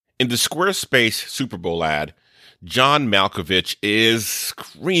In the Squarespace Super Bowl ad, John Malkovich is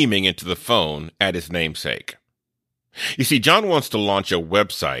screaming into the phone at his namesake. You see, John wants to launch a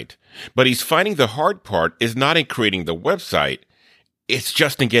website, but he's finding the hard part is not in creating the website, it's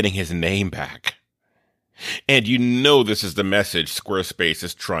just in getting his name back. And you know this is the message Squarespace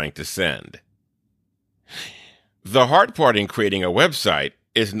is trying to send. The hard part in creating a website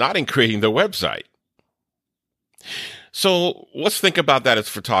is not in creating the website. So let's think about that as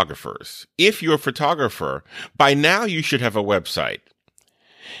photographers. If you're a photographer, by now you should have a website.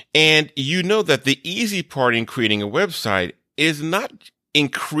 And you know that the easy part in creating a website is not in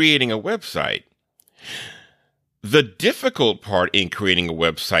creating a website. The difficult part in creating a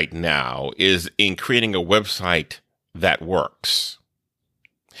website now is in creating a website that works.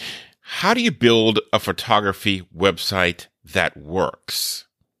 How do you build a photography website that works?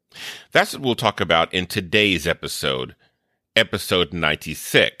 That's what we'll talk about in today's episode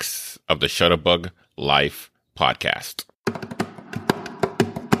 96 of the Shutterbug Life podcast.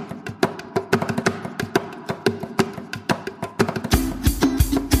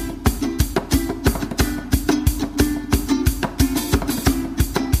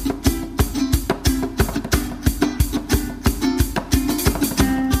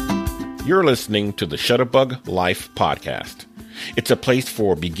 You're listening to the Shutterbug Life podcast. It's a place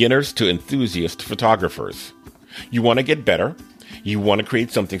for beginners to enthusiast photographers. You want to get better, you want to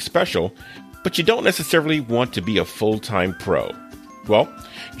create something special, but you don't necessarily want to be a full-time pro. Well,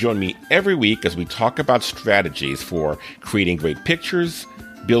 join me every week as we talk about strategies for creating great pictures,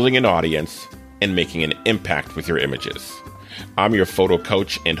 building an audience, and making an impact with your images. I'm your photo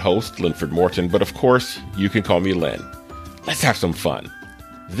coach and host, Linford Morton, but of course, you can call me Lynn. Let's have some fun.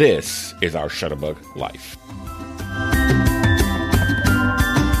 This is our Shutterbug Life.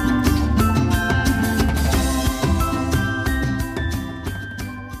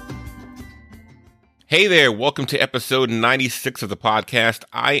 Hey there, welcome to episode 96 of the podcast.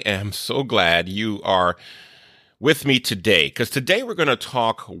 I am so glad you are with me today, because today we're going to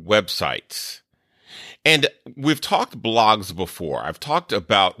talk websites. And we've talked blogs before. I've talked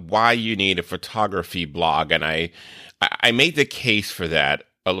about why you need a photography blog, and I made the case for that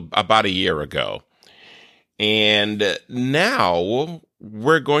about a year ago. And now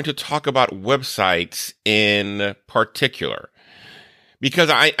we're going to talk about websites in particular,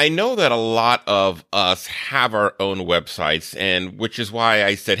 because I know that a lot of us have our own websites, and which is why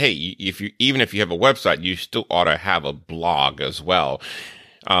I said, hey, even if you have a website, you still ought to have a blog as well,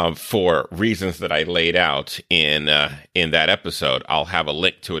 for reasons that I laid out in that episode. I'll have a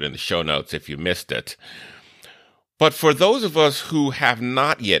link to it in the show notes if you missed it. But for those of us who have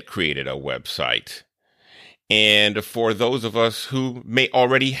not yet created a website, and for those of us who may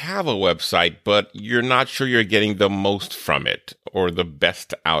already have a website, but you're not sure you're getting the most from it or the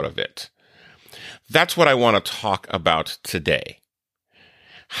best out of it, that's what I want to talk about today.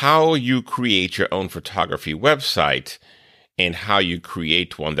 How you create your own photography website and how you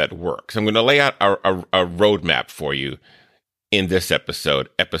create one that works. I'm going to lay out a roadmap for you in this episode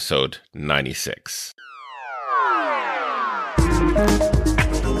 96.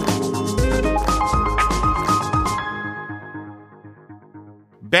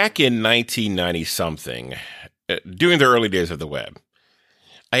 Back in 1990-something, during the early days of the web,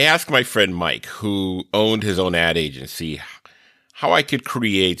 I asked my friend Mike, who owned his own ad agency, how I could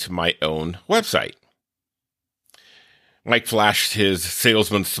create my own website. Mike flashed his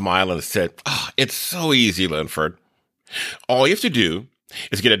salesman smile and said, it's so easy, Linford. All you have to do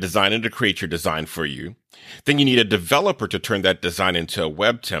is get a designer to create your design for you. Then you need a developer to turn that design into a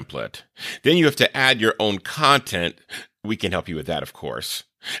web template. Then you have to add your own content. We can help you with that, of course.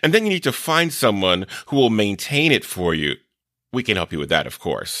 And then you need to find someone who will maintain it for you. We can help you with that, of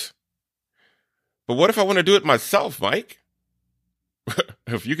course. But what if I want to do it myself, Mike?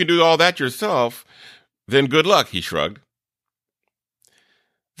 If you can do all that yourself, then good luck, he shrugged.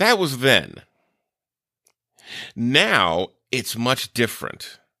 That was then. Now, it's much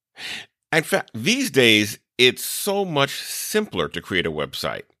different. In fact, these days, it's so much simpler to create a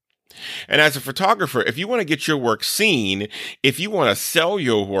website. And as a photographer, if you want to get your work seen, if you want to sell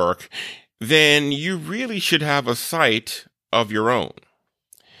your work, then you really should have a site of your own.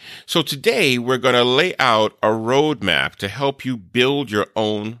 So today, we're going to lay out a roadmap to help you build your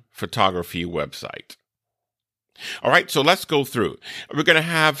own photography website. All right, so let's go through. We're going to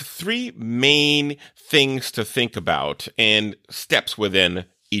have three main things to think about and steps within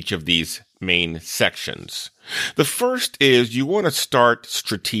each of these main sections. The first is you want to start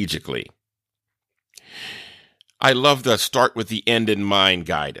strategically. I love the start with the end in mind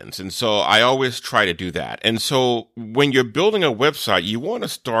guidance. And so I always try to do that. And so when you're building a website, you want to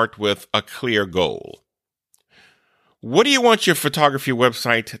start with a clear goal. What do you want your photography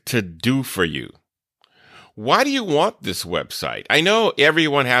website to do for you? Why do you want this website? I know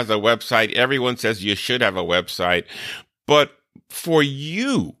everyone has a website. Everyone says you should have a website. But for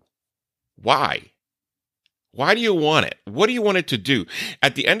you, why? Why do you want it? What do you want it to do?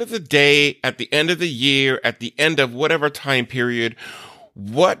 At the end of the day, at the end of the year, at the end of whatever time period,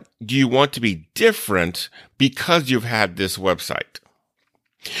 what do you want to be different because you've had this website?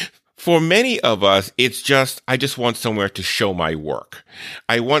 For many of us, it's just, I just want somewhere to show my work.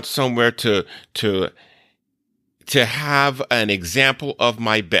 I want somewhere to have an example of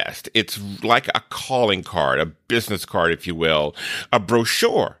my best. It's like a calling card, a business card, if you will, a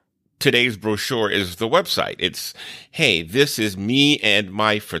brochure. Today's brochure is the website. It's, hey, this is me and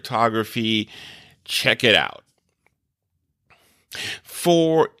my photography. Check it out.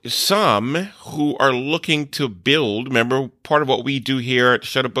 For some who are looking to build, remember, part of what we do here at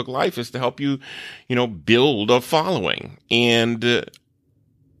Shutterbook Life is to help you, build a following. And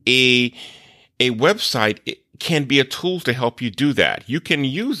a website can be a tool to help you do that. You can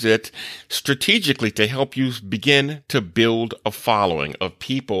use it strategically to help you begin to build a following of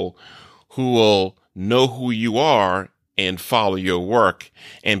people who will know who you are and follow your work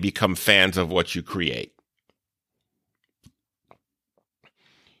and become fans of what you create.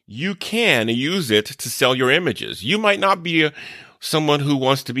 You can use it to sell your images. You might not be someone who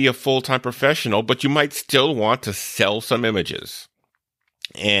wants to be a full-time professional, but you might still want to sell some images.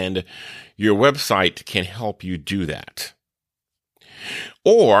 And your website can help you do that.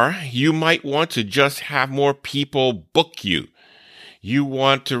 Or you might want to just have more people book you. You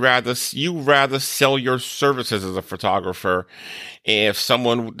rather sell your services as a photographer. If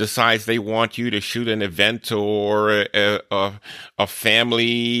someone decides they want you to shoot an event or a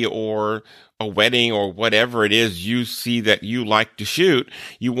family or a wedding or whatever it is you see that you like to shoot,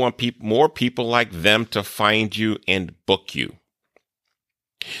 you want more people like them to find you and book you.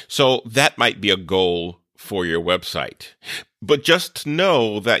 So that might be a goal for your website. But just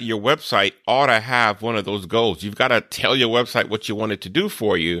know that your website ought to have one of those goals. You've got to tell your website what you want it to do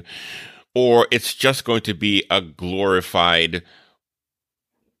for you, or it's just going to be a glorified,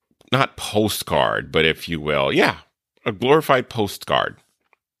 not postcard, but if you will, a glorified postcard.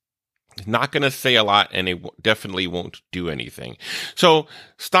 It's not going to say a lot, and it definitely won't do anything. So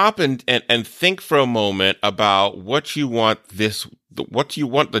stop and think for a moment about what you want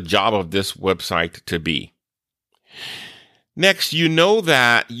the job of this website to be. Next, you know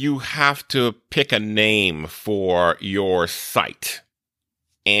that you have to pick a name for your site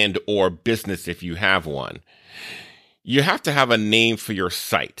and or business if you have one. You have to have a name for your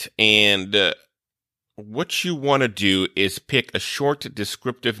site, and what you want to do is pick a short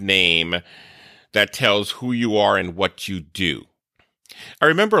descriptive name that tells who you are and what you do. I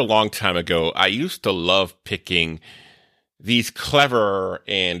remember a long time ago, I used to love picking these clever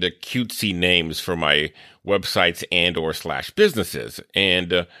and cutesy names for my websites and or / businesses.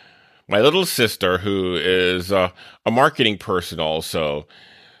 And my little sister, who is a marketing person also,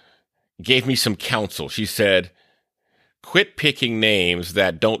 gave me some counsel. She said, quit picking names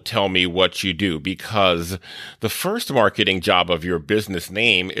that don't tell me what you do, because the first marketing job of your business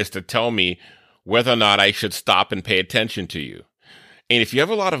name is to tell me whether or not I should stop and pay attention to you. And if you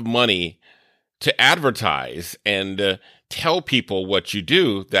have a lot of money to advertise and tell people what you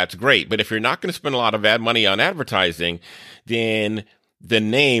do, that's great. But if you're not going to spend a lot of money on advertising, then the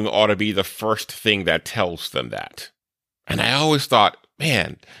name ought to be the first thing that tells them that. And I always thought,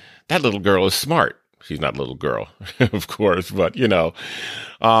 man, that little girl is smart. She's not a little girl, of course, but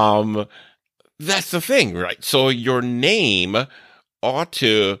that's the thing, right? So your name ought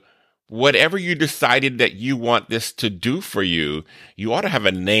to, whatever you decided that you want this to do for you, you ought to have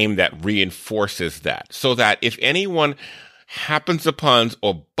a name that reinforces that, so that if anyone happens upon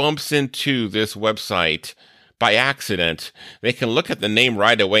or bumps into this website by accident, they can look at the name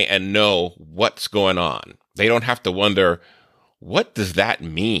right away and know what's going on. They don't have to wonder, what does that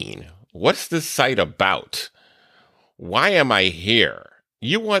mean? What's this site about? Why am I here?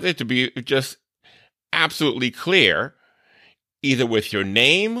 You want it to be just absolutely clear, either with your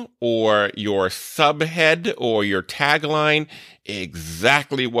name or your subhead or your tagline,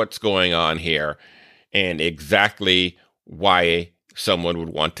 exactly what's going on here and exactly why someone would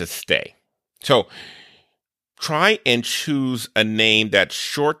want to stay. So try and choose a name that's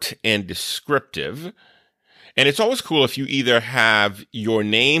short and descriptive. And it's always cool if you either have your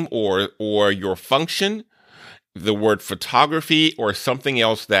name or your function the word photography or something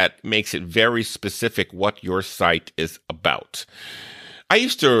else that makes it very specific what your site is about. I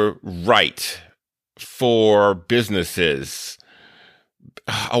used to write for businesses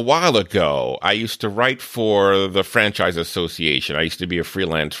a while ago. I used to write for the Franchise Association. I used to be a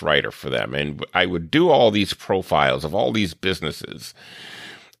freelance writer for them, and I would do all these profiles of all these businesses.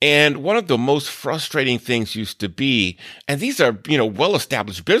 And one of the most frustrating things used to be, and these are,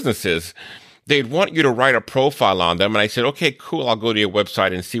 well-established businesses, they'd want you to write a profile on them. And I said, okay, cool. I'll go to your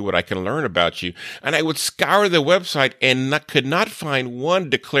website and see what I can learn about you. And I would scour the website and could not find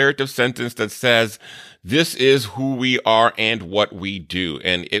one declarative sentence that says, this is who we are and what we do.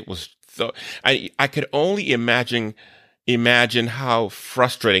 And it was so, I could only imagine how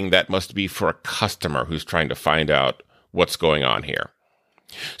frustrating that must be for a customer who's trying to find out what's going on here.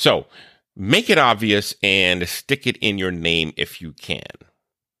 So make it obvious and stick it in your name if you can.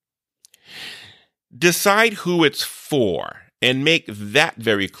 Decide who it's for and make that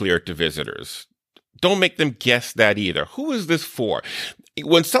very clear to visitors. Don't make them guess that either. Who is this for?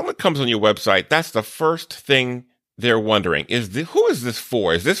 When someone comes on your website, that's the first thing they're wondering. Who is this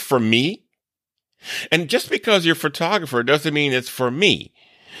for? Is this for me? And just because you're a photographer doesn't mean it's for me.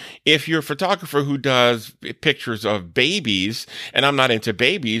 If you're a photographer who does pictures of babies and I'm not into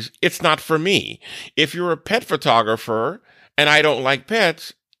babies, it's not for me. If you're a pet photographer and I don't like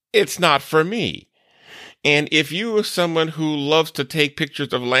pets, it's not for me. And if you are someone who loves to take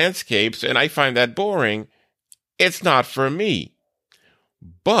pictures of landscapes and I find that boring, it's not for me.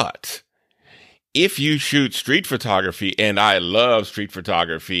 But if you shoot street photography and I love street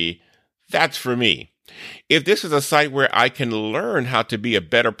photography, that's for me. If this is a site where I can learn how to be a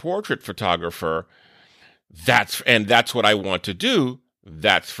better portrait photographer, that's what I want to do,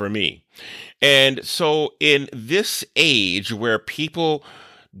 that's for me. And so in this age where people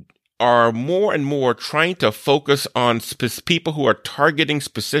are more and more trying to focus on people who are targeting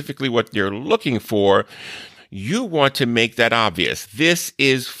specifically what they're looking for, you want to make that obvious. This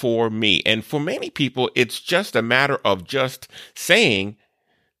is for me. And for many people, it's just a matter of just saying,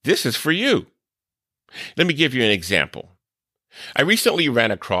 this is for you. Let me give you an example. I recently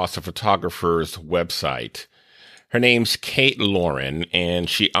ran across a photographer's website. Her name's Kate Lauren, and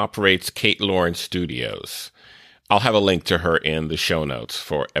she operates Kate Lauren Studios. I'll have a link to her in the show notes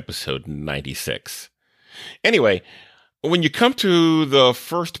for episode 96. Anyway, when you come to the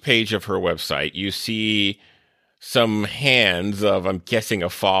first page of her website, you see some hands of, I'm guessing, a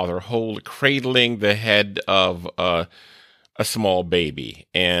father cradling the head of a small baby.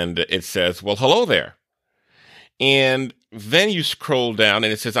 And it says, well, hello there. And then you scroll down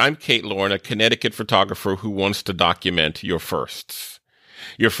and it says, I'm Kate Lauren, a Connecticut photographer who wants to document your firsts.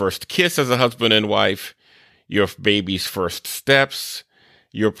 Your first kiss as a husband and wife, your baby's first steps,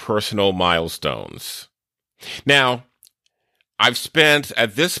 your personal milestones. Now, I've spent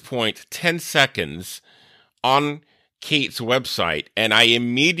at this point 10 seconds on Kate's website, and I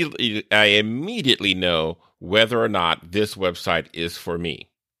immediately know whether or not this website is for me.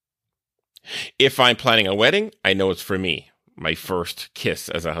 If I'm planning a wedding, I know it's for me, my first kiss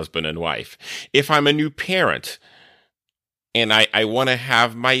as a husband and wife. If I'm a new parent and I want to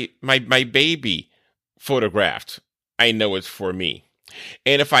have my baby photographed, I know it's for me.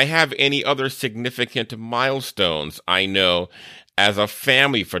 And if I have any other significant milestones, I know as a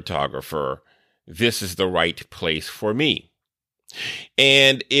family photographer, this is the right place for me.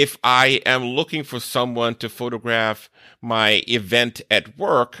 And if I am looking for someone to photograph my event at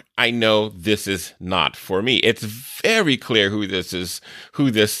work, I know this is not for me. It's very clear who this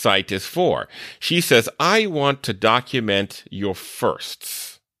site is for. She says, I want to document your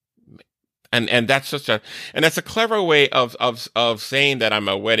firsts. And that's that's a clever way of saying that I'm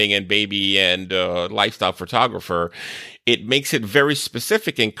a wedding and baby and lifestyle photographer. It makes it very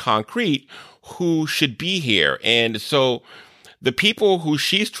specific and concrete who should be here. And so the people who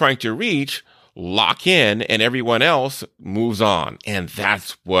she's trying to reach lock in and everyone else moves on. And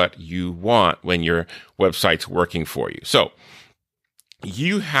that's what you want when your website's working for you. So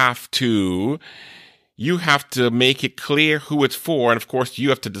you have to make it clear who it's for. And of course, you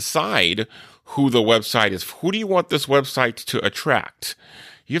have to decide who the website is. Who do you want this website to attract?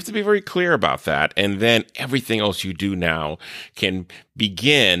 You have to be very clear about that. And then everything else you do now can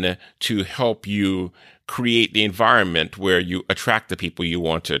begin to help you create the environment where you attract the people you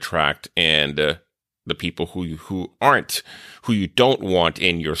want to attract, and the people who you don't want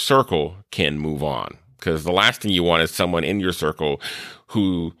in your circle can move on. Because the last thing you want is someone in your circle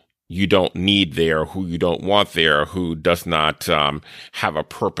who you don't need there, who you don't want there, who does not have a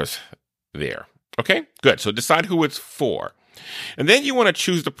purpose there. Okay, good. So decide who it's for. And then you want to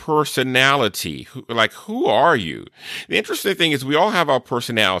choose the personality. Who are you? The interesting thing is we all have our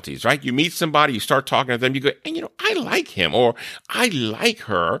personalities, right? You meet somebody, you start talking to them, you go, and I like him or I like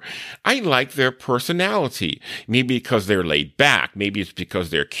her. I like their personality. Maybe because they're laid back. Maybe it's because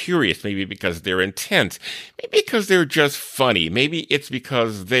they're curious. Maybe because they're intense. Maybe because they're just funny. Maybe it's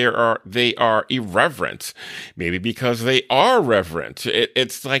because they are irreverent. Maybe because they are reverent.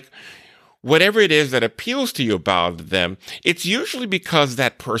 It's like, whatever it is that appeals to you about them, it's usually because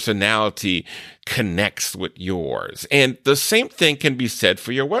that personality connects with yours. And the same thing can be said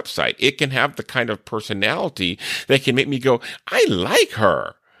for your website. It can have the kind of personality that can make me go, I like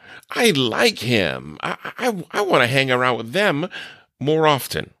her. I like him. I want to hang around with them more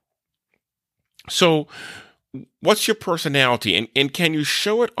often. So what's your personality? And can you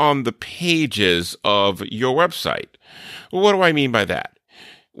show it on the pages of your website? Well, what do I mean by that?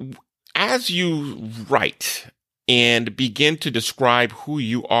 As you write and begin to describe who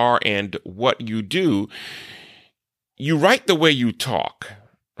you are and what you do, you write the way you talk,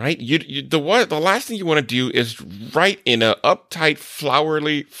 right? The last thing you want to do is write in a uptight,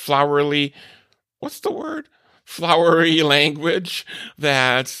 flowery, what's the word? Flowery language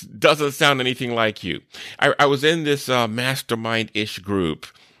that doesn't sound anything like you. I was in this mastermind-ish group,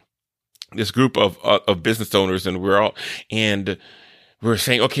 this group of business owners, and we're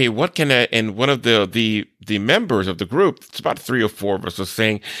saying, okay, what can and one of the members of the group, it's about 3 or 4 of us, was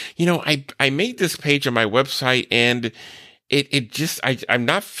saying, I made this page on my website and it just, I'm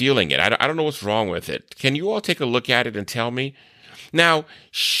not feeling it. I don't know what's wrong with it. Can you all take a look at it and tell me? Now,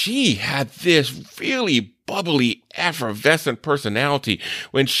 she had this really bubbly, effervescent personality.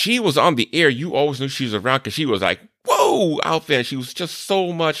 When she was on the air, you always knew she was around because she was like, whoa, out there. She was just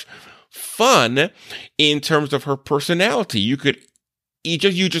so much fun in terms of her personality. You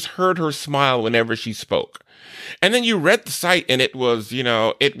just heard her smile whenever she spoke. And then you read the site and it was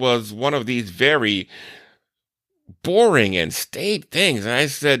one of these very boring and staid things. And I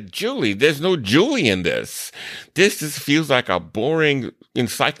said, Julie, there's no Julie in this. This just feels like a boring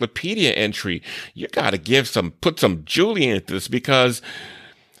encyclopedia entry. You got to put some Julie into this, because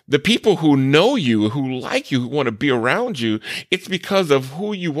the people who know you, who like you, who want to be around you, it's because of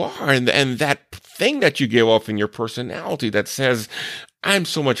who you are and that thing that you give off in your personality that says, I'm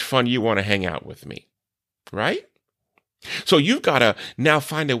so much fun, you want to hang out with me, right? So you've got to now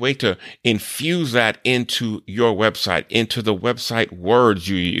find a way to infuse that into your website, into the website words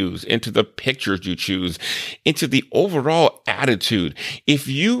you use, into the pictures you choose, into the overall attitude. If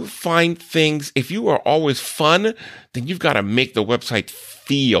you are always fun, then you've got to make the website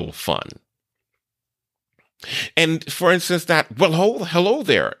feel fun. And for instance, hello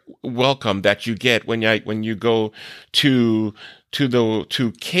there, welcome that you get when you go to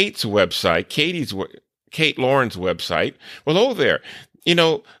Kate's website, Kate Lauren's website. Well, hello there.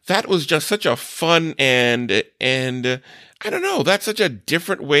 That was just such a fun and I don't know, that's such a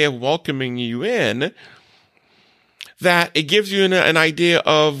different way of welcoming you in that it gives you an idea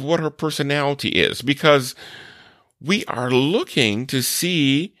of what her personality is, because we are looking to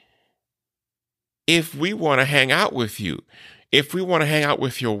see if we want to hang out with you, if we want to hang out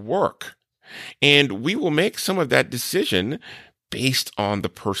with your work. And we will make some of that decision based on the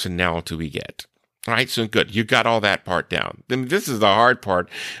personality we get. All right, so good. You got all that part down. Then this is the hard part.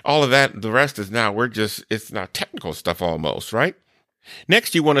 All of that, the rest is now, it's now technical stuff almost, right?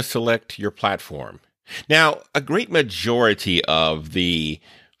 Next, you want to select your platform. Now, a great majority of the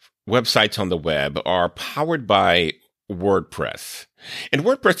websites on the web are powered by WordPress. And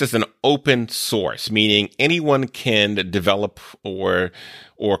WordPress is an open source, meaning anyone can develop or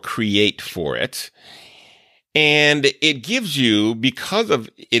create for it. And it gives you, because of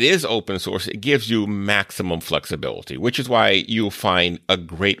it is open source, it gives you maximum flexibility, which is why you'll find a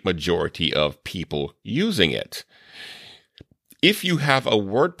great majority of people using it. If you have a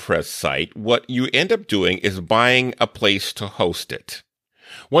WordPress site, what you end up doing is buying a place to host it.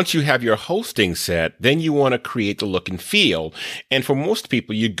 Once you have your hosting set, then you want to create the look and feel. And for most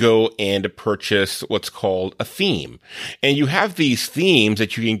people, you go and purchase what's called a theme. And you have these themes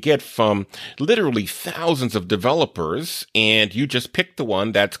that you can get from literally thousands of developers, and you just pick the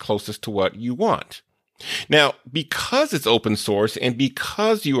one that's closest to what you want. Now, because it's open source and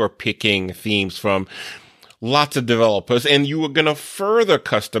because you are picking themes from lots of developers, and you are going to further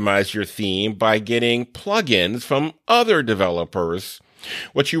customize your theme by getting plugins from other developers,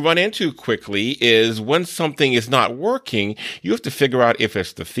 what you run into quickly is when something is not working, you have to figure out if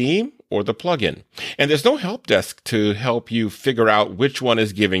it's the theme or the plugin. And there's no help desk to help you figure out which one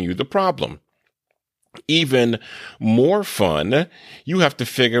is giving you the problem. Even more fun, you have to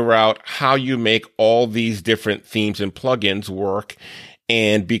figure out how you make all these different themes and plugins work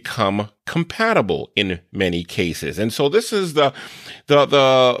and become compatible in many cases. And so this is the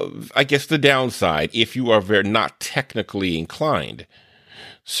I guess the downside if you are very not technically inclined.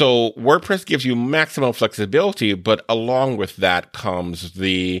 So WordPress gives you maximum flexibility, but along with that comes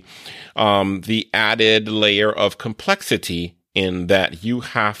the added layer of complexity in that you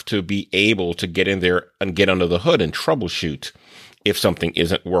have to be able to get in there and get under the hood and troubleshoot if something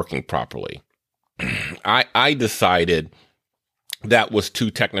isn't working properly. I decided that was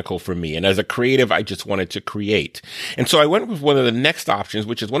too technical for me. And as a creative, I just wanted to create. And so I went with one of the next options,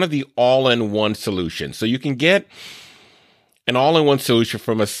 which is one of the all-in-one solutions. So you can get an all-in-one solution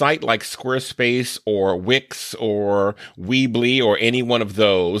from a site like Squarespace or Wix or Weebly or any one of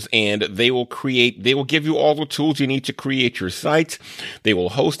those, and they will give you all the tools you need to create your site. They will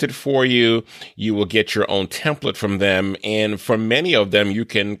host it for you. You will get your own template from them. And for many of them, you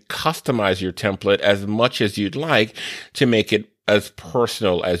can customize your template as much as you'd like to make it as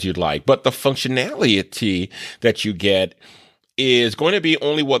personal as you'd like. But the functionality that you get is going to be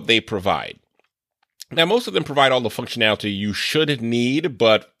only what they provide. Now, most of them provide all the functionality you should need,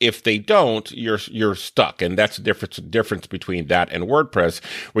 but if they don't, you're stuck. And that's the difference between that and WordPress,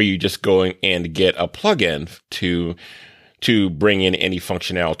 where you just go and get a plugin to bring in any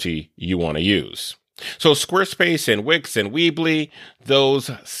functionality you want to use. So Squarespace and Wix and Weebly,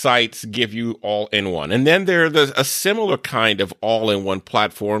 those sites give you all-in-one. And then there's a similar kind of all-in-one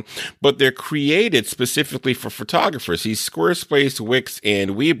platform, but they're created specifically for photographers. These Squarespace, Wix,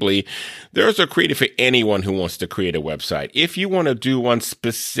 and Weebly, those are created for anyone who wants to create a website. If you want to do one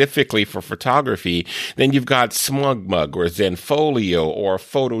specifically for photography, then you've got SmugMug or Zenfolio or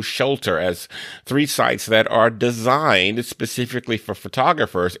PhotoShelter as three sites that are designed specifically for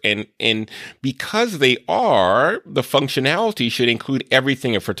photographers. And because they are, the functionality should include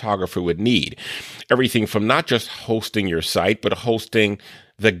everything a photographer would need. Everything from not just hosting your site, but hosting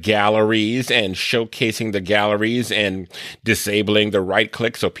the galleries and showcasing the galleries and disabling the right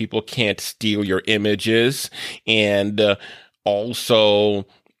click so people can't steal your images, and also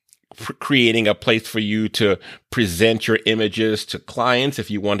creating a place for you to present your images to clients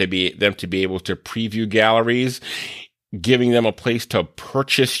if you want them to be able to preview galleries. Giving them a place to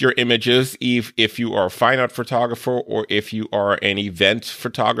purchase your images if you are a fine art photographer or if you are an event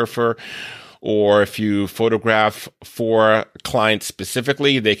photographer, or if you photograph for clients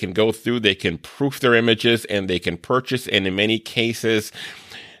specifically, they can go through, they can proof their images, and they can purchase. And in many cases,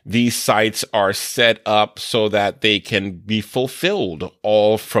 these sites are set up so that they can be fulfilled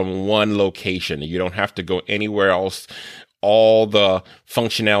all from one location. You don't have to go anywhere else. All the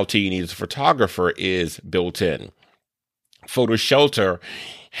functionality you need as a photographer is built in. PhotoShelter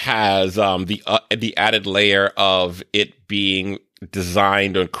has the added layer of it being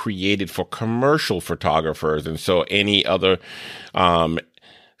designed or created for commercial photographers, and so any other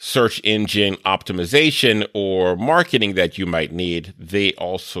search engine optimization or marketing that you might need, they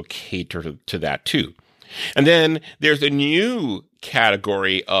also cater to that too. And then there's a new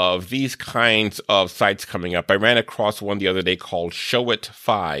category of these kinds of sites coming up. I ran across one the other day called Showit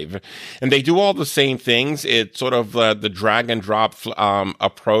 5, and they do all the same things. It's sort of the drag and drop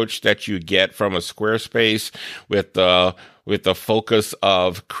approach that you get from a Squarespace with the focus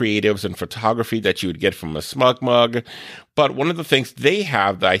of creatives and photography that you would get from a SmugMug. But one of the things they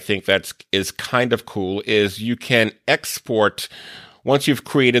have that I think is kind of cool is you can export. Once you've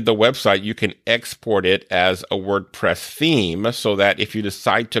created the website, you can export it as a WordPress theme so that if you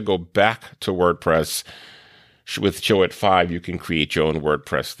decide to go back to WordPress with Showit 5, you can create your own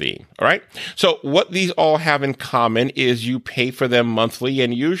WordPress theme. All right. So what these all have in common is you pay for them monthly,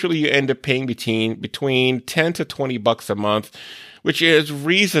 and usually you end up paying between 10 to $20 a month, which is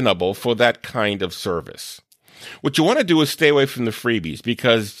reasonable for that kind of service. What you want to do is stay away from the freebies,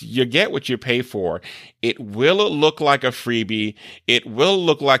 because you get what you pay for. It will look like a freebie. It will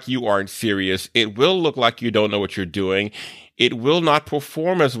look like you aren't serious. It will look like you don't know what you're doing. It will not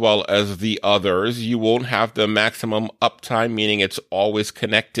perform as well as the others. You won't have the maximum uptime, meaning it's always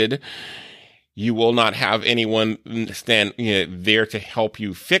connected. You will not have anyone stand there to help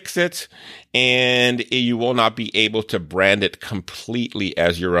you fix it, and you will not be able to brand it completely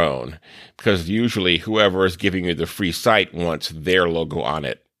as your own, because usually whoever is giving you the free site wants their logo on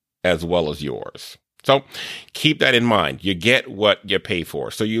it as well as yours. So keep that in mind. You get what you pay for.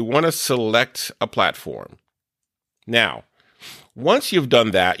 So you want to select a platform. Now, once you've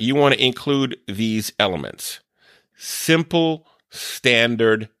done that, you want to include these elements. Simple,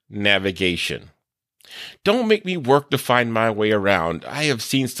 standard navigation. Don't make me work to find my way around. I have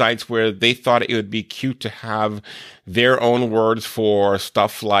seen sites where they thought it would be cute to have their own words for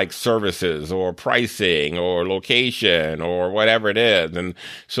stuff like services or pricing or location or whatever it is. And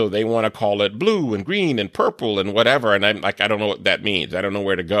so they want to call it blue and green and purple and whatever. And I'm like, I don't know what that means. I don't know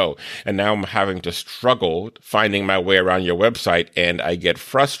where to go. And now I'm having to struggle finding my way around your website, and I get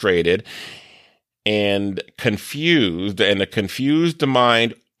frustrated and confused, and a confused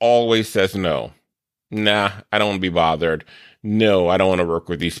mind always says no. Nah, I don't want to be bothered. No, I don't want to work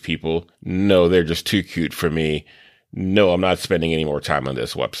with these people. No, they're just too cute for me. No, I'm not spending any more time on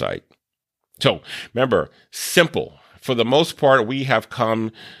this website. So remember, simple. For the most part, we have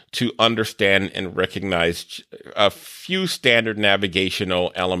come to understand and recognize a few standard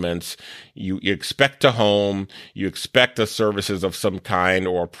navigational elements. You expect a home, you expect a services of some kind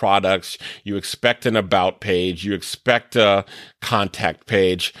or products, you expect an about page, you expect a contact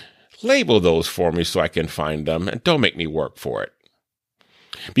page. Label those for me so I can find them, and don't make me work for it.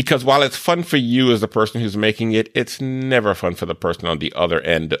 Because while it's fun for you as the person who's making it, it's never fun for the person on the other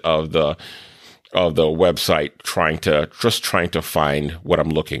end of the website trying to find what I'm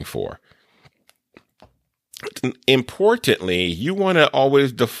looking for. Importantly, you want to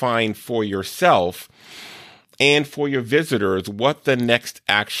always define for yourself and for your visitors what the next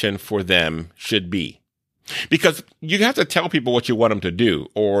action for them should be. Because you have to tell people what you want them to do,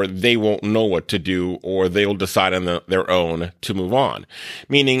 or they won't know what to do, or they'll decide on their own to move on.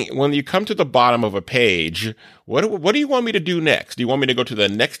 Meaning, when you come to the bottom of a page, what do you want me to do next? Do you want me to go to the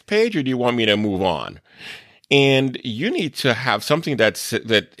next page, or do you want me to move on? And you need to have something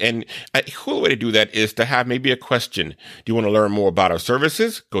and a cool way to do that is to have maybe a question. Do you want to learn more about our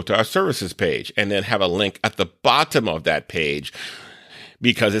services? Go to our services page, and then have a link at the bottom of that page.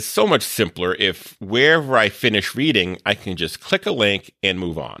 Because it's so much simpler if wherever I finish reading, I can just click a link and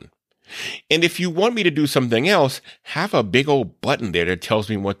move on. And if you want me to do something else, have a big old button there that tells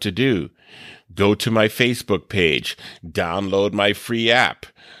me what to do. Go to my Facebook page, download my free app,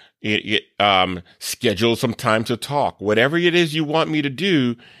 schedule some time to talk. Whatever it is you want me to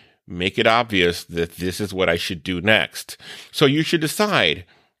do, make it obvious that this is what I should do next. So you should decide,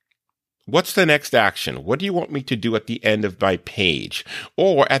 what's the next action? What do you want me to do at the end of my page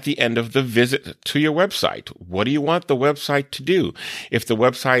or at the end of the visit to your website? What do you want the website to do? If the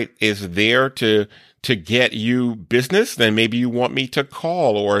website is there to get you business, then maybe you want me to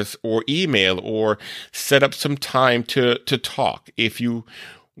call or email or set up some time to talk. If you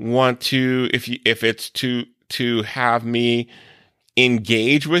want to, if it's to have me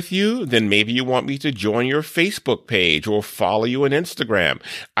engage with you, then maybe you want me to join your Facebook page or follow you on Instagram.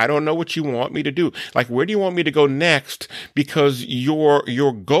 I don't know what you want me to do. Like, where do you want me to go next? Because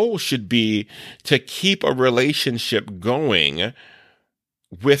your goal should be to keep a relationship going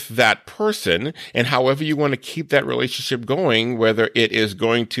with that person, and however you want to keep that relationship going, whether it is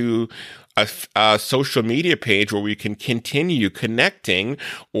going to a social media page where we can continue connecting,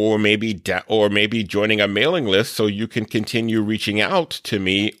 or maybe joining a mailing list so you can continue reaching out to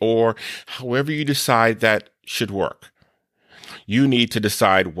me, or however you decide that should work. You need to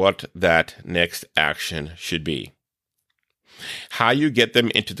decide what that next action should be. How you get them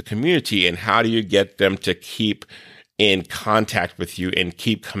into the community, and how do you get them to keep in contact with you and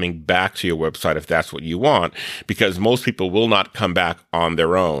keep coming back to your website if that's what you want, because most people will not come back on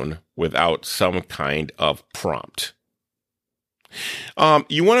their own without some kind of prompt.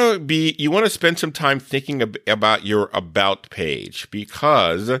 You want to spend some time thinking about your about page,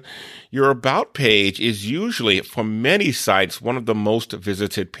 because your about page is usually, for many sites, one of the most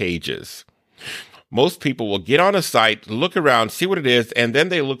visited pages. Most people will get on a site, look around, see what it is, and then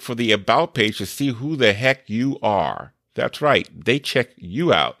they look for the about page to see who the heck you are. That's right. They check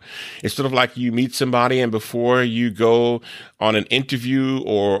you out. It's sort of like you meet somebody, and before you go on an interview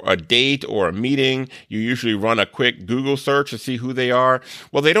or a date or a meeting, you usually run a quick Google search to see who they are.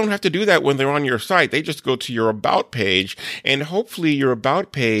 Well, they don't have to do that when they're on your site. They just go to your about page, and hopefully your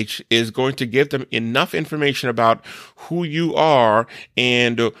about page is going to give them enough information about who you are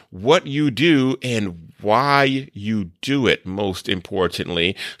and what you do and why you do it, most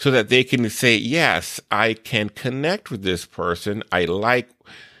importantly, so that they can say, yes, I can connect with this person. I like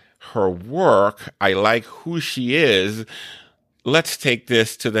her work. I like who she is. Let's take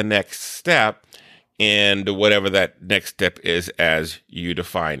this to the next step, and whatever that next step is as you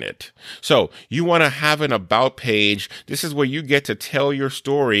define it. So you want to have an about page. This is where you get to tell your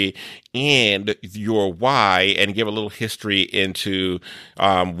story and your why, and give a little history into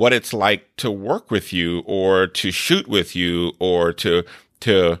what it's like to work with you, or to shoot with you, or to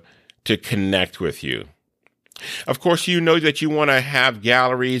connect with you. Of course, you know that you want to have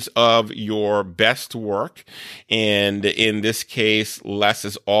galleries of your best work. And in this case, less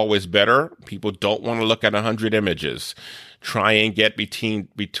is always better. People don't want to look at 100 images. Try and get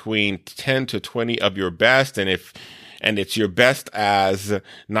between 10 to 20 of your best. And it's your best as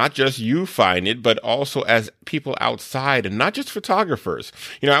not just you find it, but also as people outside and not just photographers.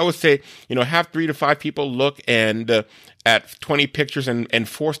 I would say, have 3 to 5 people look and at 20 pictures and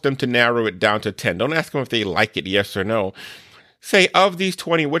force them to narrow it down to 10. Don't ask them if they like it, yes or no. Say, of these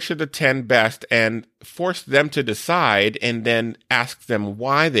 20, which are the 10 best, and force them to decide, and then ask them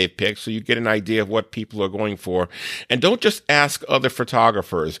why they picked so you get an idea of what people are going for. And don't just ask other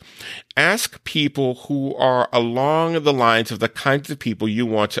photographers. Ask people who are along the lines of the kinds of people you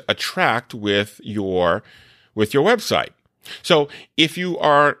want to attract with your website. So if you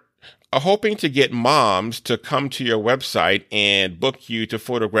are hoping to get moms to come to your website and book you to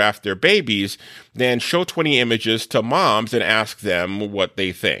photograph their babies, then show 20 images to moms and ask them what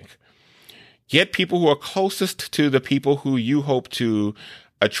they think. Get people who are closest to the people who you hope to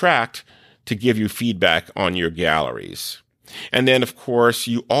attract to give you feedback on your galleries. And then, of course,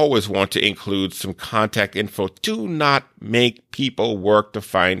 you always want to include some contact info. Do not make people work to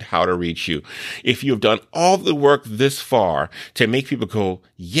find how to reach you. If you've done all the work this far to make people go,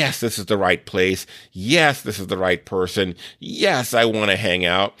 yes, this is the right place. Yes, this is the right person. Yes, I want to hang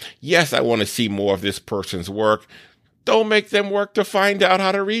out. Yes, I want to see more of this person's work. Don't make them work to find out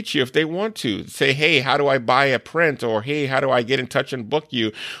how to reach you if they want to. Say, hey, how do I buy a print? Or, hey, how do I get in touch and book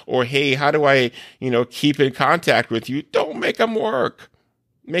you? Or, hey, how do I, keep in contact with you? Don't make them work.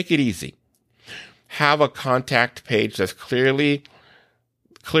 Make it easy. Have a contact page that's clearly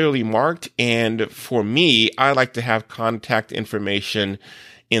marked. And for me, I like to have contact information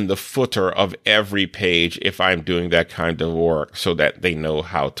in the footer of every page if I'm doing that kind of work so that they know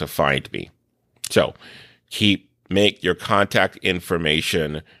how to find me. So make your contact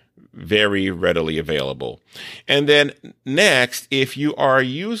information very readily available. And then next, if you are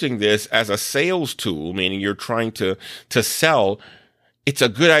using this as a sales tool, meaning you're trying to sell, it's a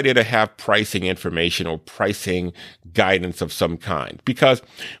good idea to have pricing information or pricing guidance of some kind, because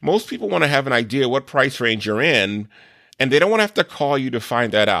most people want to have an idea what price range you're in, and they don't want to have to call you to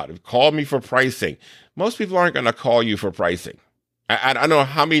find that out. Call me for pricing. Most people aren't going to call you for pricing. I don't know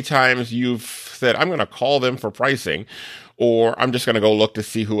how many times you've said, I'm going to call them for pricing, or I'm just going to go look to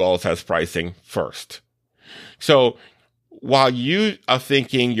see who else has pricing first. So while you are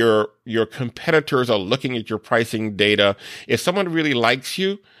thinking your competitors are looking at your pricing data, if someone really likes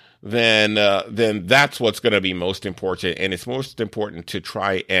you, then that's what's going to be most important. And it's most important to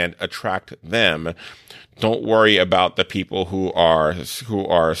try and attract them. Don't worry about the people who are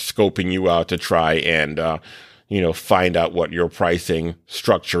scoping you out to try and, find out what your pricing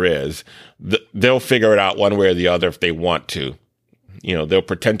structure is. They'll figure it out one way or the other if they want to. They'll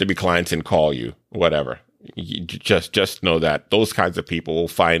pretend to be clients and call you, whatever. You just know that those kinds of people will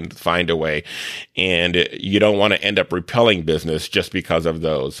find a way, and you don't want to end up repelling business just because of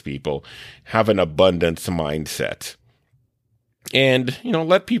those people. Have an abundance mindset, and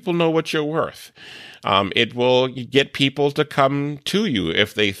let people know what you're worth. It will get people to come to you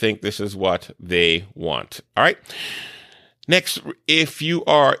if they think this is what they want. All right. Next, if you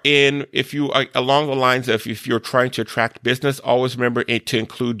are along the lines of if you're trying to attract business, always remember to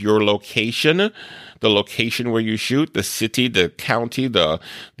include your location, the location where you shoot, the city, the county, the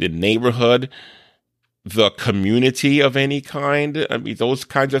neighborhood, the community of any kind. I mean, those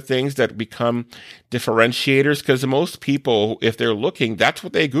kinds of things that become differentiators, because most people, if they're looking, that's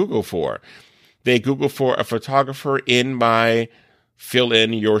what they Google for. They Google for a photographer in my fill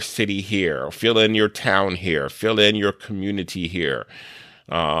in your city here, fill in your town here, fill in your community here.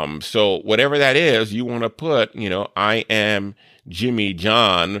 So whatever that is, you want to put, I am Jimmy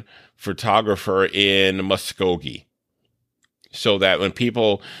John, photographer in Muskogee. So that when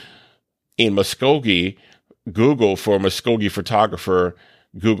people in Muskogee Google for Muskogee photographer,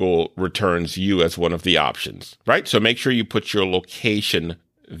 Google returns you as one of the options, right? So make sure you put your location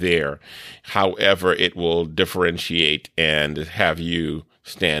there. However, it will differentiate and have you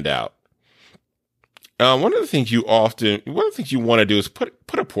stand out. One of the things you want to do is put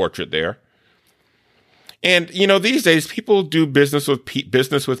a portrait there. And these days people do business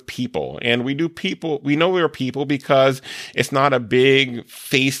with people, and we know we're people because it's not a big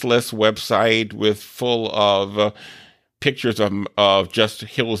faceless website with full of pictures of just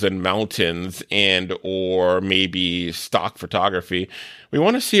hills and mountains or maybe stock photography. We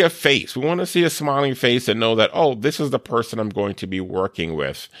want to see a face. We want to see a smiling face and know that, oh, this is the person I'm going to be working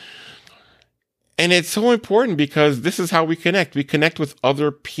with. And it's so important because this is how we connect. We connect with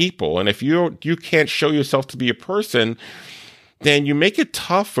other people. And if you can't show yourself to be a person, then you make it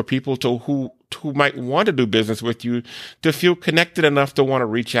tough for people who might want to do business with you to feel connected enough to want to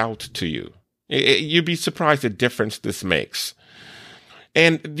reach out to you. You'd be surprised the difference this makes.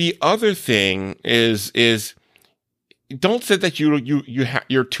 And the other thing is don't say that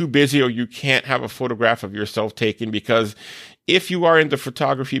you're too busy or you can't have a photograph of yourself taken, because if you are in the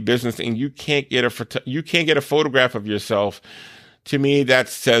photography business and you can't get a photograph of yourself, to me that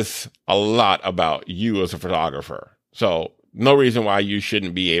says a lot about you as a photographer. So no reason why you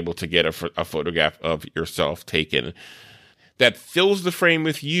shouldn't be able to get a photograph of yourself taken that fills the frame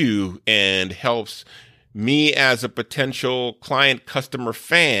with you and helps me as a potential client, customer,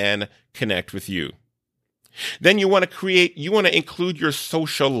 fan connect with you. Then you want to include your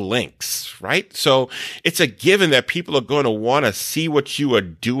social links, right? So it's a given that people are going to want to see what you are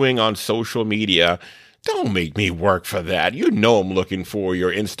doing on social media. Don't make me work for that. You know I'm looking for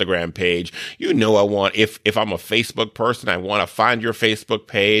your Instagram page. You know if I'm a Facebook person, I want to find your Facebook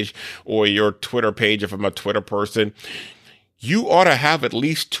page or your Twitter page if I'm a Twitter person. You ought to have at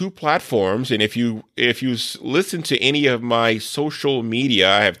least 2 platforms. And if you listen to any of my social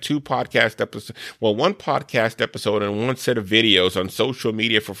media, I have 2 podcast episodes, one podcast episode and 1 set of videos on social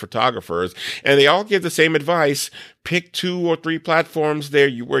media for photographers. And they all give the same advice. Pick 2 or 3 platforms there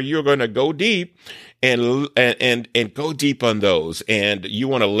where you're going to go deep and go deep on those. And you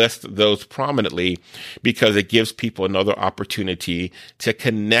want to list those prominently because it gives people another opportunity to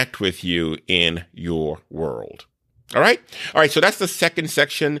connect with you in your world. All right. So that's the second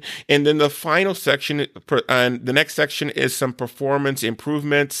section. And then the final section, and the next section is some performance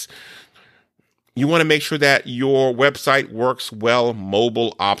improvements. You want to make sure that your website works well,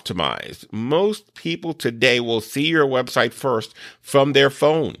 mobile optimized. Most people today will see your website first from their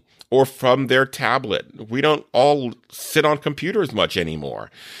phone or from their tablet. We don't all sit on computers much anymore.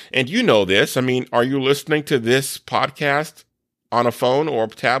 And you know this. I mean, are you listening to this podcast on a phone or a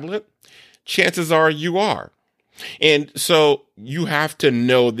tablet? Chances are you are. And so you have to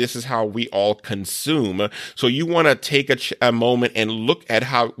know this is how we all consume. So you want to take a moment and look at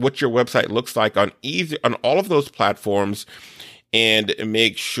what your website looks like on all of those platforms and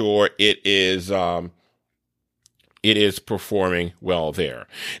make sure it is performing well there.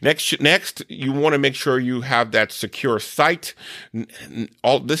 Next, you want to make sure you have that secure site.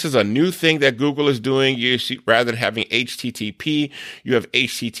 This is a new thing that Google is doing. You see, rather than having HTTP, you have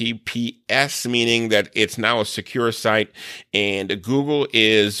HTTPS, meaning that it's now a secure site. And Google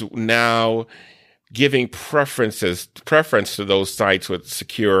is now giving preference to those sites with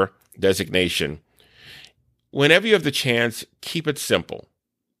secure designation. Whenever you have the chance, keep it simple.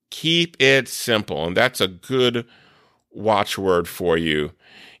 Keep it simple. And that's a good watchword for you.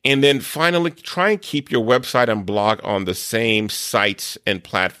 And then finally, try and keep your website and blog on the same sites and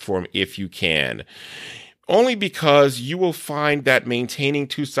platform if you can. Only because you will find that maintaining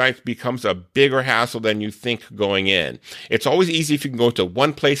 2 sites becomes a bigger hassle than you think going in. It's always easy if you can go to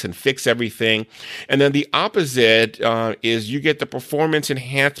one place and fix everything. And then the opposite is you get the performance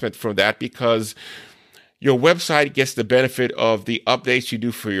enhancement from that because your website gets the benefit of the updates you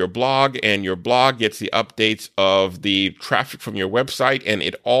do for your blog, and your blog gets the updates of the traffic from your website, and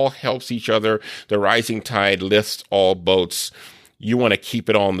it all helps each other. The rising tide lifts all boats. You want to keep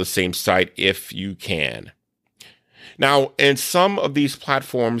it all on the same site if you can. Now, in some of these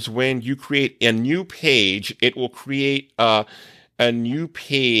platforms, when you create a new page, it will create a new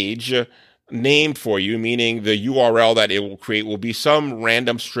page name for you, meaning the URL that it will create will be some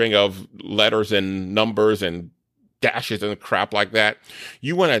random string of letters and numbers and dashes and crap like that.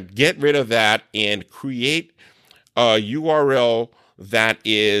 You want to get rid of that and create a URL that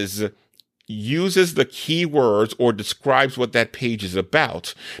uses the keywords or describes what that page is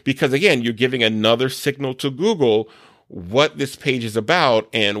about. Because again, you're giving another signal to Google what this page is about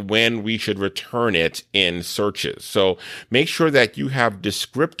and when we should return it in searches. So make sure that you have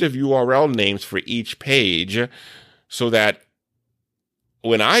descriptive URL names for each page so that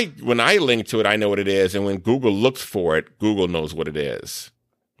when I link to it, I know what it is. And when Google looks for it, Google knows what it is.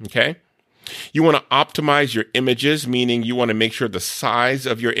 Okay? You want to optimize your images, meaning you want to make sure the size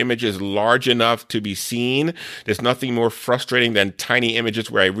of your image is large enough to be seen. There's nothing more frustrating than tiny images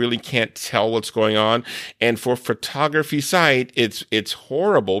where I really can't tell what's going on. And for photography site, it's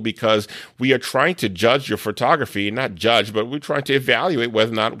horrible because we are trying to judge your photography, not judge, but we're trying to evaluate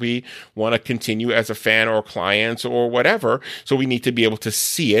whether or not we want to continue as a fan or client or whatever. So we need to be able to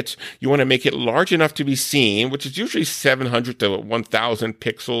see it. You want to make it large enough to be seen, which is usually 700 to 1,000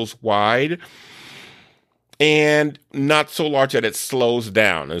 pixels wide. and not so large that it slows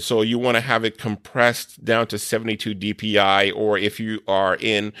down. And so you want to have it compressed down to 72 dpi, or if you are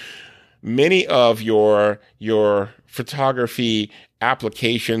in many of your photography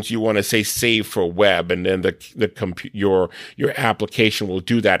applications, you want to say save for web, and then your application will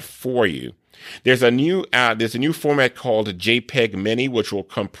do that for you. There's a new format called JPEG Mini, which will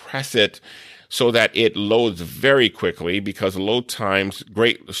compress it so that it loads very quickly, because fast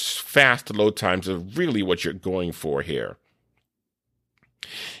load times are really what you're going for here.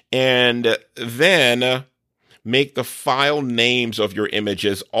 And then make the file names of your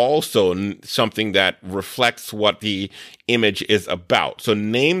images also something that reflects what the image is about. So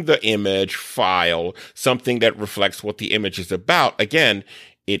name the image file something that reflects what the image is about. Again,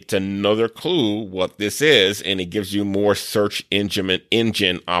 it's another clue what this is, and it gives you more search engine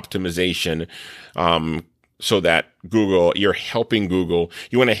optimization, so that you're helping Google.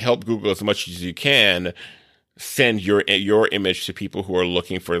 You want to help Google as much as you can send your image to people who are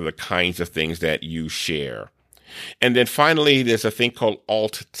looking for the kinds of things that you share. And then finally, there's a thing called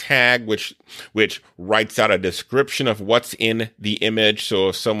alt tag, which writes out a description of what's in the image. So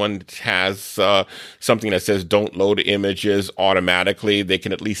if someone has something that says don't load images automatically, they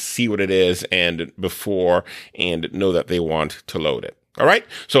can at least see what it is and know that they want to load it. All right.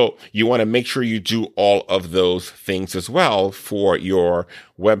 So you want to make sure you do all of those things as well for your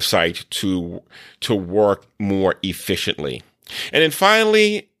website to work more efficiently. And then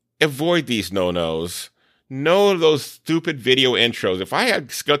finally, avoid these no-nos. No, those stupid video intros. If I had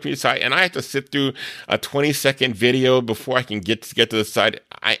to go to your site and I have to sit through a 20-second video before I can get to the site,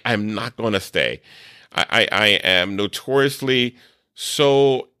 I'm not going to stay. I am notoriously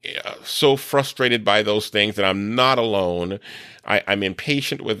so frustrated by those things, and I'm not alone. I'm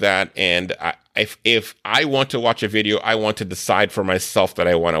impatient with that, and if I want to watch a video, I want to decide for myself that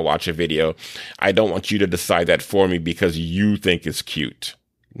I want to watch a video. I don't want you to decide that for me because you think it's cute.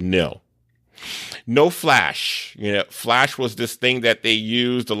 No Flash. Flash was this thing that they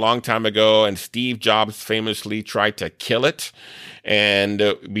used a long time ago, and Steve Jobs famously tried to kill it.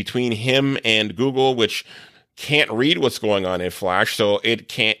 And between him and Google, which can't read what's going on in Flash, so it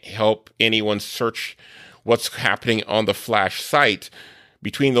can't help anyone search what's happening on the Flash site.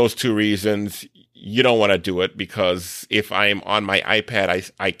 Between those two reasons, you don't want to do it, because if I'm on my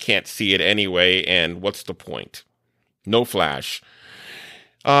iPad, I can't see it anyway, and what's the point? No Flash.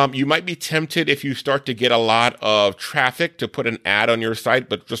 You might be tempted, if you start to get a lot of traffic, to put an ad on your site,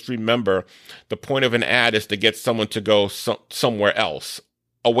 but just remember, the point of an ad is to get someone to go somewhere else,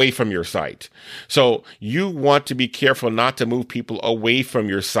 away from your site. So you want to be careful not to move people away from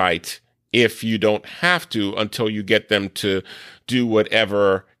your site if you don't have to, until you get them to do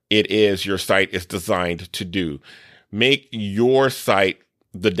whatever it is your site is designed to do. Make your site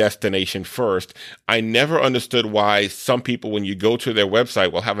the destination first. I never understood why some people, when you go to their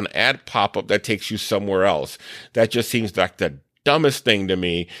website, will have an ad pop up that takes you somewhere else. That just seems like the dumbest thing to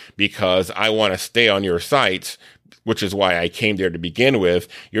me, because I want to stay on your site, which is why I came there to begin with.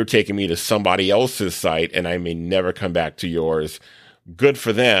 You're taking me to somebody else's site, and I may never come back to yours. Good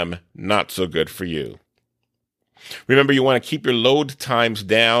for them, not so good for you. Remember, you want to keep your load times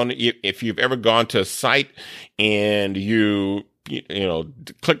down. If you've ever gone to a site and you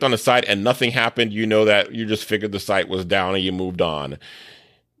clicked on the site and nothing happened, that you just figured the site was down and you moved on.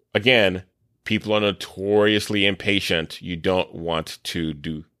 Again, people are notoriously impatient. You don't want to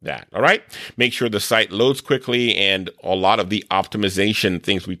do that. All right. Make sure the site loads quickly, and a lot of the optimization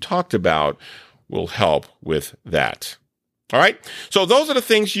things we talked about will help with that. All right. So those are the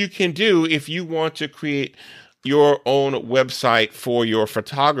things you can do if you want to create your own website for your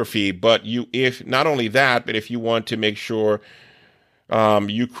photography. But if not only that, but if you want to make sure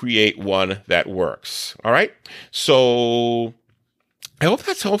you create one that works. All right. So I hope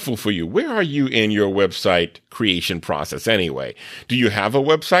that's helpful for you. Where are you in your website creation process anyway? Do you have a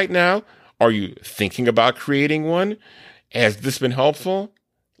website now? Are you thinking about creating one? Has this been helpful?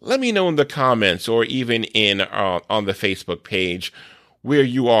 Let me know in the comments, or even on the Facebook page, where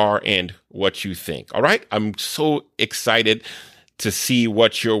you are and what you think. All right. I'm so excited to see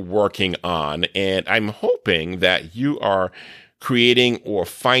what you're working on, and I'm hoping that you are creating or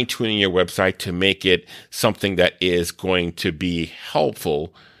fine-tuning your website to make it something that is going to be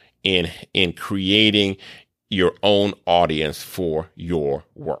helpful in creating your own audience for your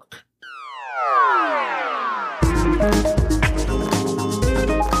work.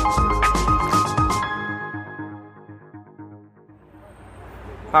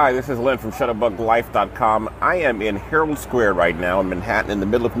 Hi, this is Len from ShutterBugLife.com. I am in Herald Square right now in Manhattan, in the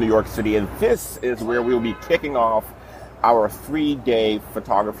middle of New York City, and this is where we'll be kicking off our 3-day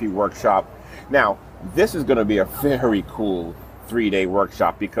photography workshop. Now, this is going to be a very cool 3-day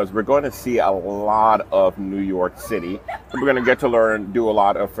workshop because we're going to see a lot of New York City. We're going to get to do a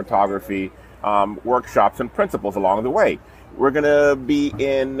lot of photography workshops and principles along the way. We're going to be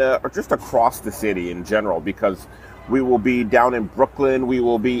in just across the city in general because we will be down in Brooklyn, we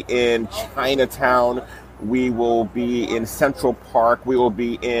will be in Chinatown, we will be in Central Park, we will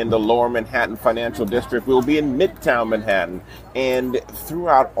be in the Lower Manhattan Financial District, we will be in Midtown Manhattan. And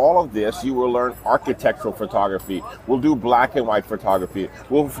throughout all of this, you will learn architectural photography. We'll do black and white photography.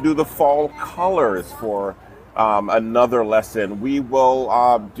 We'll do the fall colors for another lesson. We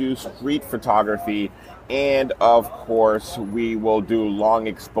will do street photography. And of course, we will do long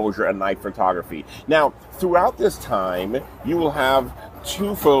exposure and night photography. Now, throughout this time, you will have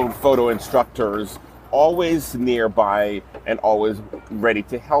 2 photo instructors always nearby and always ready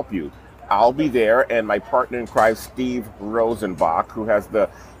to help you. I'll be there, and my partner in crime, Steve Rosenbach, who has the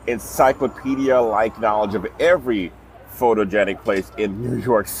encyclopedia-like knowledge of every photogenic place in New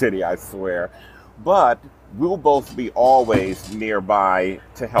York City, I swear. But we'll both be always nearby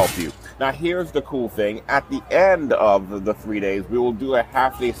to help you. Now, here's the cool thing. At the end of the 3 days, we will do a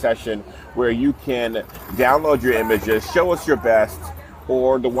half-day session where you can download your images, show us your best,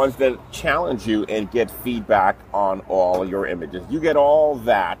 or the ones that challenge you and get feedback on all your images. You get all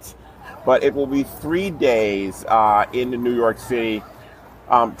that, but it will be 3 days in New York City,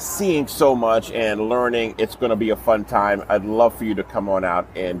 seeing so much and learning. It's going to be a fun time. I'd love for you to come on out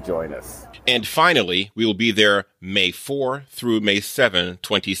and join us. And finally, we will be there May 4 through May 7,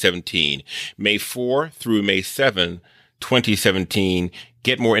 2017. May 4 through May 7, 2017.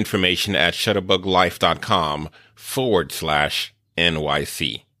 Get more information at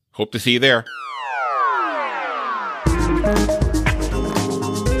shutterbuglife.com/NYC. Hope to see you there.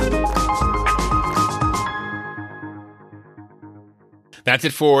 That's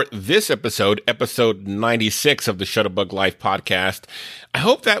it for this episode 96 of the Shutterbug Life podcast. I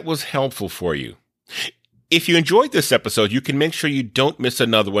hope that was helpful for you. If you enjoyed this episode, you can make sure you don't miss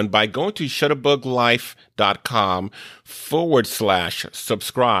another one by going to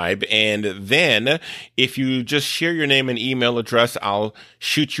shutterbuglife.com/subscribe. And then if you just share your name and email address, I'll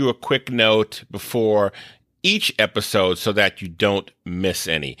shoot you a quick note before each episode so that you don't miss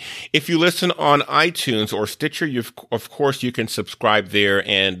any. If you listen on iTunes or Stitcher, of course, you can subscribe there,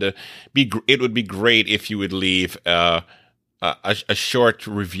 and it would be great if you would leave a short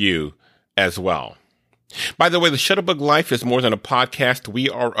review as well. By the way, the Shutterbug Life is more than a podcast. We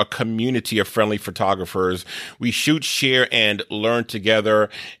are a community of friendly photographers. We shoot, share, and learn together.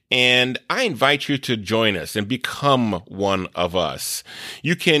 And I invite you to join us and become one of us.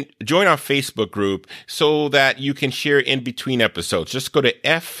 You can join our Facebook group so that you can share in between episodes. Just go to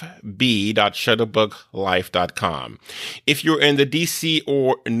fb.shutterbuglife.com. If you're in the DC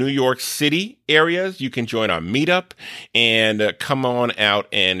or New York City areas, you can join our meetup and come on out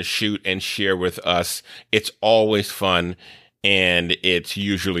and shoot and share with us. It's always fun, and it's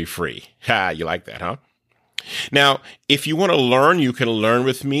usually free. Ha, you like that, huh? Now, if you want to learn, you can learn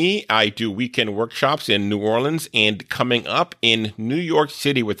with me. I do weekend workshops in New Orleans, and coming up in New York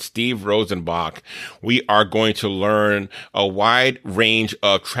City with Steve Rosenbach, we are going to learn a wide range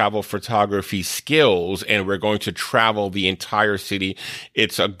of travel photography skills, and we're going to travel the entire city.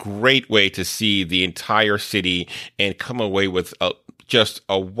 It's a great way to see the entire city and come away with just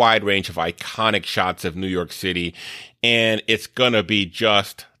a wide range of iconic shots of New York City, and it's going to be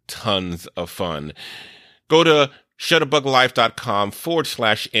just tons of fun. Go to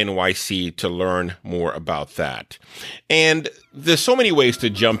shutterbuglife.com/NYC to learn more about that. And there's so many ways to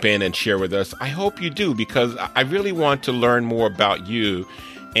jump in and share with us. I hope you do, because I really want to learn more about you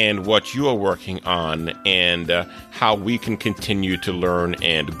and what you are working on, and how we can continue to learn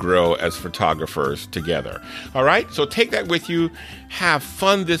and grow as photographers together. All right, so take that with you. Have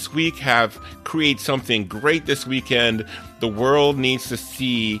fun this week. Create something great this weekend. The world needs to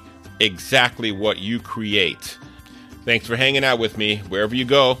see exactly what you create. Thanks for hanging out with me. Wherever you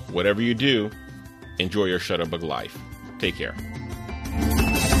go, whatever you do, enjoy your Shutterbug life. Take care.